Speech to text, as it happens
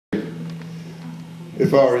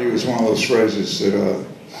If I Were You is one of those phrases that,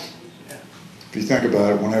 if you think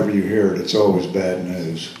about it, whenever you hear it, it's always bad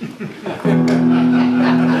news.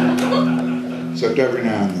 Except every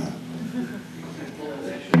now and then.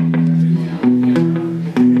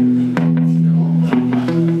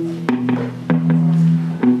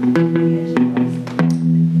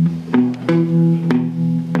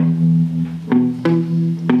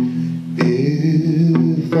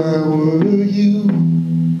 If I were you,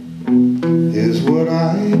 here's what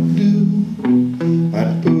I'd do.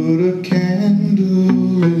 I'd put a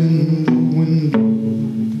candle in the window.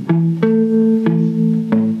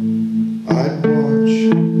 I'd watch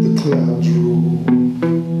the clouds roll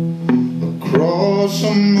across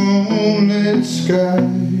a moonlit sky.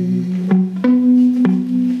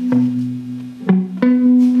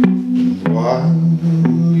 And while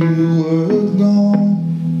you were gone,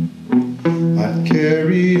 I'd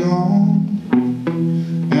carry on,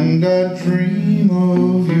 and I'd dream of